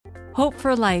Hope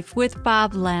for Life with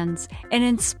Bob Lenz, an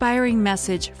inspiring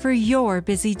message for your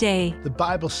busy day. The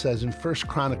Bible says in 1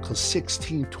 Chronicles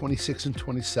 16, 26 and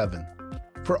 27,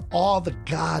 "For all the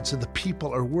gods of the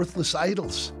people are worthless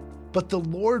idols, but the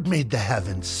Lord made the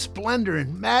heavens. Splendor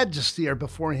and majesty are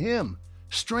before him.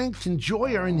 Strength and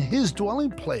joy are in his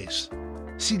dwelling place."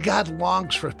 See, God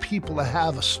longs for people to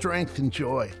have a strength and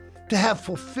joy, to have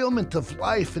fulfillment of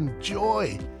life and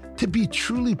joy. To be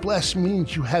truly blessed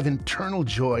means you have internal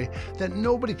joy that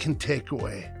nobody can take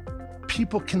away.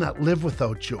 People cannot live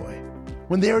without joy.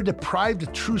 When they are deprived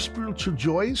of true spiritual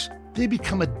joys, they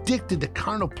become addicted to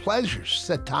carnal pleasures,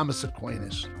 said Thomas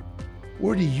Aquinas.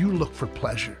 Where do you look for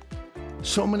pleasure?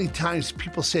 So many times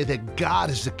people say that God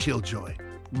is the killjoy.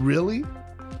 Really?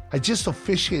 I just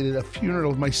officiated a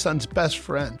funeral of my son's best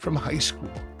friend from high school.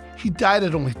 He died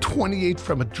at only 28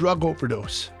 from a drug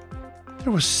overdose.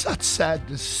 There was such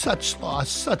sadness, such loss,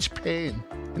 such pain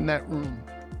in that room.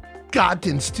 God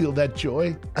didn't steal that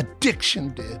joy. Addiction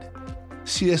did.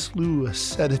 C.S. Lewis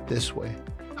said it this way: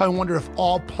 "I wonder if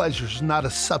all pleasure is not a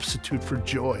substitute for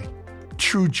joy.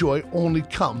 True joy only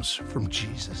comes from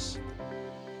Jesus."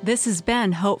 This has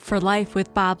been Hope for Life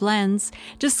with Bob Lenz.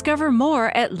 Discover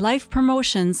more at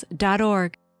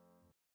lifepromotions.org.